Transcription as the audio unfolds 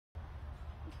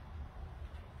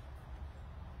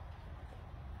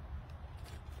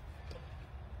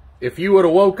If you would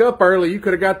have woke up early, you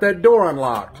could have got that door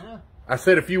unlocked. Huh? I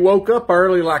said if you woke up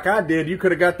early like I did, you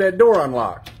could have got that door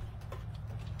unlocked.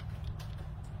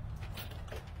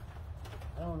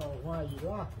 I don't know why you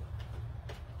locked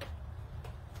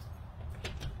it.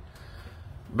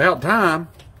 About time.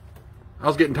 I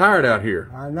was getting tired out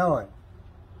here. I know it.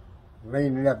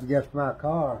 Leaning up against my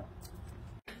car.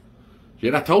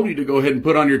 Yet I told you to go ahead and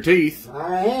put on your teeth.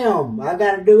 I am. I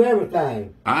got to do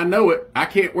everything. I know it. I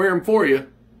can't wear them for you.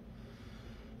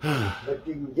 But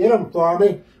you can get them for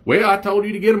me. Well, I told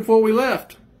you to get them before we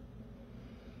left.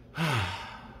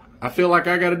 I feel like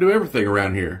I got to do everything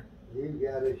around here. You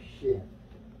got a shit.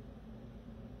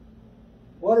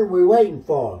 What are we waiting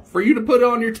for? For you to put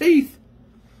on your teeth.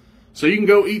 So you can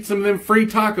go eat some of them free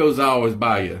tacos I always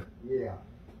buy you. Yeah.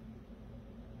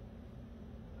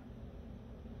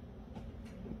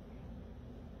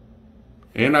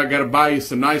 And I got to buy you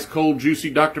some nice cold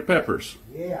juicy Dr. Peppers.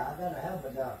 Yeah, I got to have a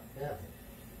Dr. Pepper.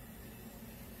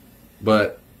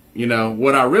 But, you know,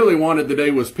 what I really wanted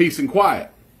today was peace and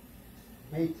quiet.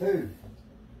 Me too.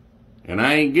 And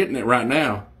I ain't getting it right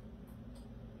now.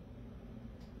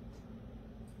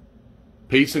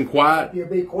 Peace and quiet. You'll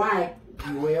be quiet,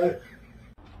 you will.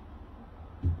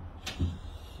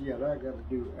 Shit, I got to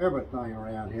do everything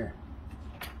around here.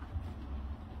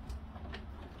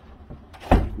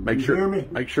 Make You sure, hear me?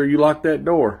 make sure you lock that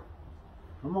door.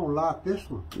 I'm going to lock this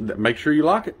one. Make sure you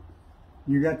lock it.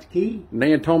 You got the key?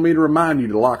 Nan told me to remind you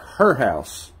to lock her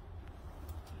house.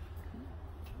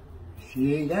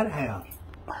 She ain't got a house.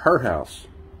 Her house.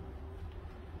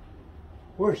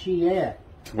 Where's she at?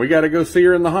 We got to go see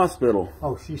her in the hospital.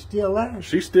 Oh, she's still there?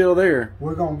 She's still there.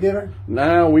 We're going to get her?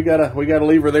 No, we gotta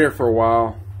leave her there for a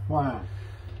while. Why?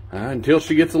 Until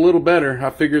she gets a little better.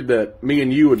 I figured that me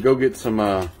and you would go get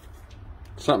some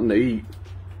something to eat.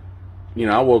 You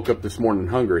know, I woke up this morning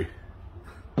hungry.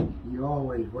 You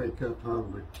always wake up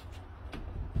hungry.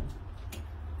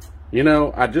 You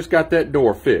know, I just got that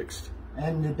door fixed.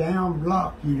 And the damn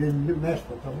lock, you didn't mess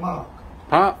with the lock.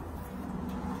 Pop,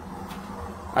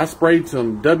 I sprayed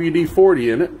some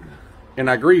WD-40 in it, and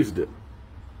I greased it.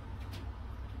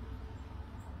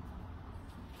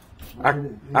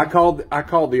 I called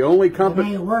the only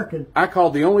company. It ain't working. I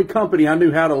called the only company I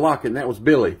knew how to lock it, and that was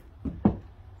Billy.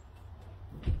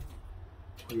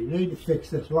 You need to fix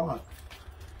this lock.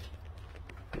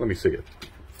 Let me see it.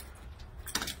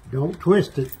 Don't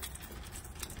twist it.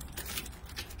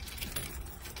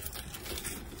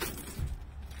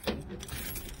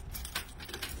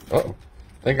 Uh-oh.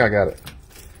 I think I got it.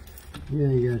 You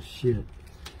ain't got shit.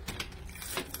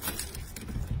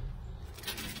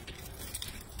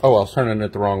 Oh, I was turning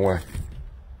it the wrong way.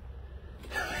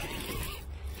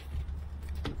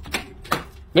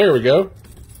 There we go.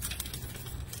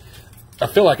 I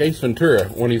feel like Ace Ventura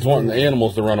when he's wanting the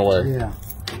animals to run away. Yeah.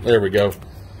 There we go.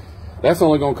 That's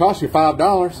only going to cost you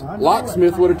 $5.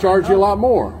 Locksmith would have charged you a lot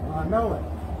more. I know it.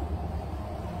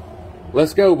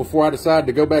 Let's go before I decide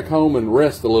to go back home and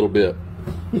rest a little bit.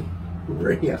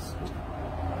 Rest.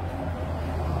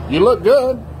 You look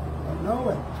good. I know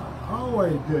it.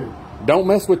 Always do. Don't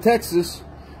mess with Texas.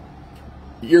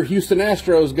 Your Houston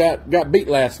Astros got beat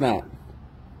last night.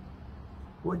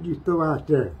 What did you throw out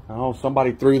there? Oh,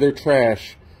 somebody threw their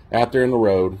trash out there in the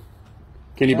road.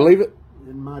 Can you believe it?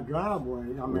 In my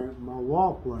driveway, I mean my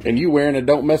walkway. And you wearing a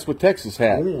Don't Mess with Texas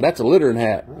hat. Yeah. That's a littering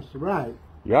hat. That's right.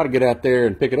 You ought to get out there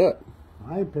and pick it up.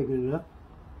 I ain't picking it up.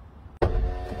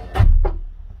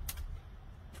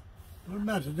 What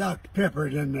about the Dr.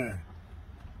 Peppers in there?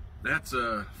 That's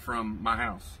from my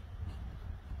house.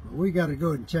 We got to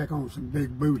go and check on some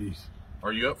big booties.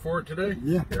 Are you up for it today?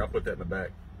 Yeah. Here, I'll put that in the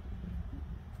back.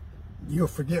 You'll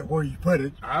forget where you put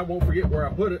it. I won't forget where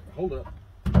I put it. Hold up.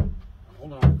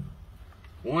 Hold on.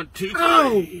 1, 2, 3.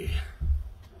 Oh!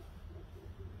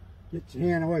 Get your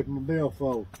hand away from my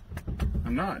billfold.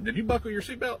 I'm not. Did you buckle your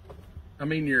seatbelt? I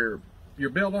mean your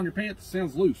belt on your pants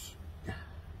sounds loose.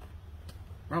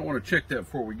 I don't want to check that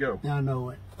before we go. I know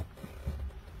it.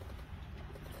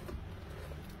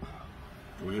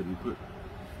 Go ahead and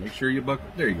make sure you buckle.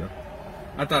 There you go.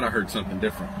 I thought I heard something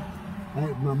different.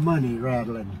 That's my money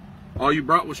rattling. All you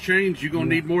brought was change. You're going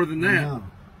to need more than that. No.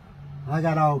 I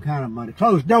got all kind of money.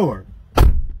 Close door.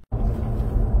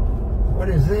 What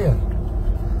is this?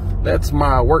 That's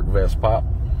my work vest, Pop.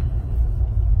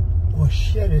 Well,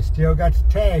 shit, it still got the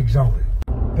tags on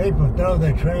it. People throw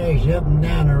their trash up and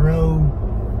down the road.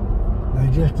 They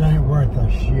just ain't worth a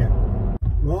shit.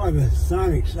 Boy, the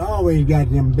Sonics always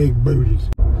got them big booties.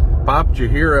 Pop, did you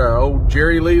hear old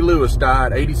Jerry Lee Lewis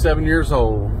died, 87 years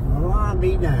old? Well, I'll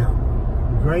be down.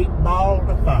 Great ball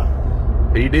to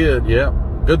fire. He did, yep.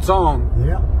 Good song.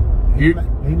 Yep.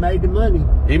 He made the money.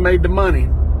 He made the money.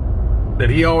 Did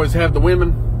he always have the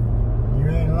women? You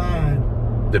ain't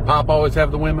lying. Did Pop always have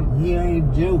the women? You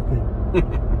ain't joking.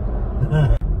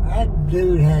 That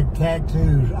dude had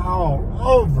tattoos all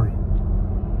over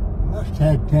him. Must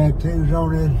have tattoos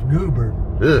on his goober.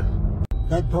 Ugh.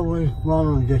 That poor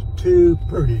woman was just too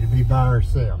pretty to be by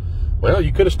herself. Well,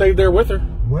 you could have stayed there with her.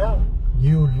 Well,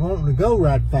 you was wanting to go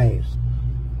right fast.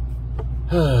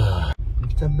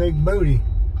 It's a big booty.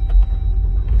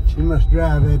 She must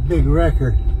drive that big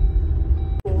record.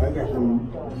 I got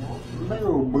some big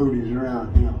old booties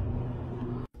around here.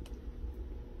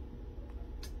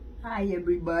 Hi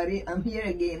everybody, I'm here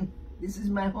again. This is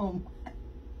my home.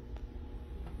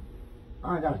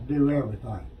 I got to do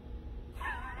everything.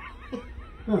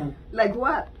 Like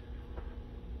what?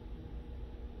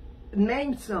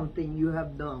 Name something you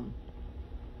have done.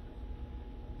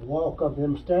 Walk up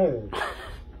them stairs.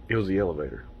 It was the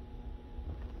elevator.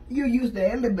 You used the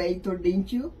elevator,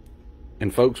 didn't you?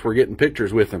 And folks were getting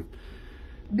pictures with him.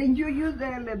 Didn't you use the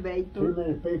Too elevator?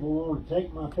 many people want to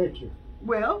take my picture.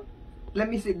 Well, let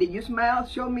me see. Did you smile?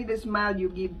 Show me the smile you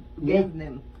gave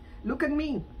them. Look at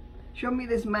me. Show me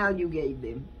the smile you gave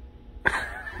them.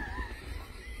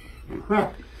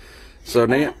 So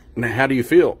now how do you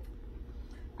feel?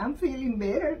 I'm feeling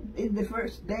better. It's the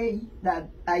first day that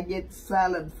I get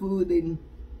solid food in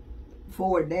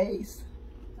 4 days.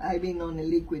 I've been on a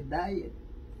liquid diet.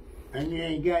 And you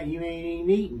ain't even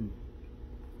eating.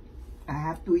 I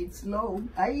have to eat slow.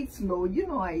 I eat slow. You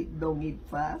know I don't eat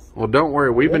fast. Well, don't worry.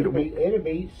 It'll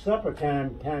be supper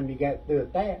time you got through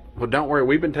with that. Well, don't worry.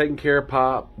 We've been taking care of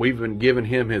Pop. We've been giving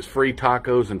him his free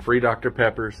tacos and free Dr.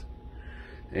 Peppers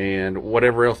and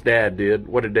whatever else Dad did.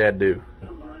 What did Dad do?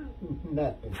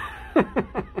 Nothing.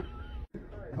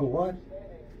 What?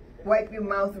 Wipe your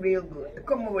mouth real good.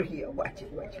 Come over here. Watch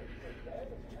it. Watch it.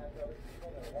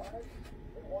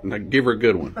 Now give her a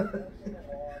good one.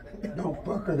 Don't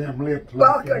pucker them lips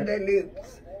like Pucker that. the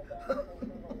lips.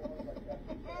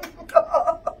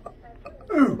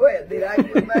 Well, did I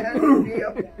put my hand in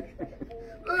here?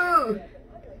 Ooh,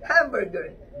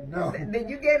 hamburger. No. Did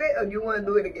you get it or do you want to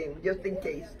do it again, just in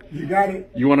case? You got it?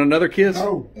 You want another kiss?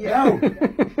 No. Yeah. No.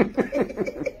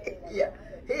 Yeah,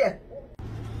 here.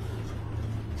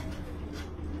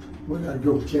 We gotta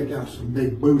go check out some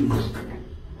big booties.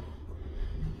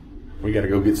 We got to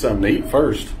go get something to eat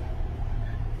first.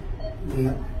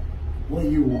 Yeah. What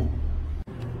do you want?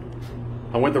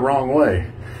 I went the wrong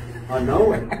way. I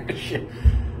know it. Shit.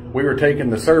 We were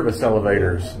taking the service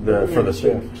elevators for the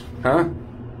shift. Huh?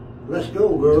 Let's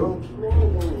go, girls.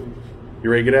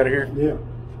 You ready to get out of here? Yeah.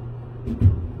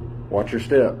 Watch your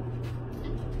step.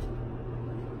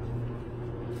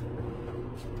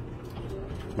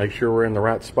 Make sure we're in the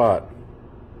right spot.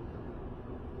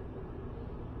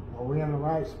 Are we in the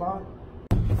right spot?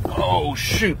 Oh,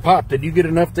 shoot. Pop, did you get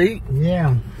enough to eat?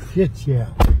 Yeah. Shit,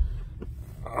 yeah.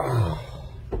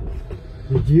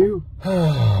 Did you?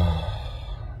 Well,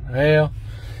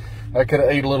 I could have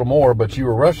ate a little more, but you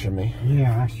were rushing me.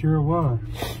 Yeah, I sure was.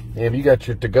 And you got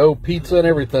your to-go pizza and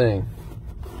everything.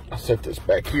 I'll set this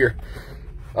back here.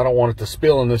 I don't want it to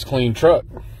spill in this clean truck.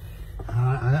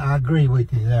 I agree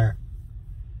with you there.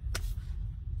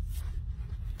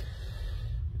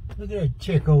 Look at that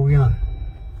chick over yonder.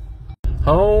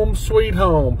 Home sweet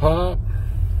home, Pop.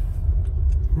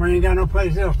 We ain't got no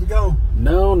place else to go.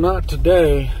 No, not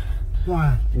today.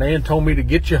 Why? Nan told me to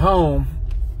get you home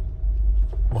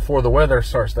before the weather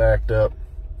starts to act up.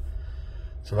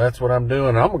 So that's what I'm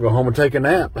doing. I'm going to go home and take a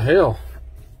nap. Hell.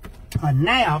 A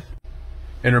nap?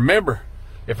 And remember,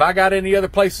 if I got any other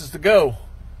places to go,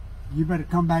 You better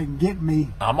come back and get me.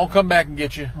 I'm going to come back and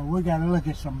get you. Or we got to look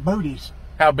at some booties.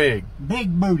 How big?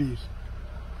 Big booties.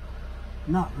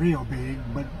 Not real big,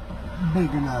 but big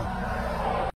enough.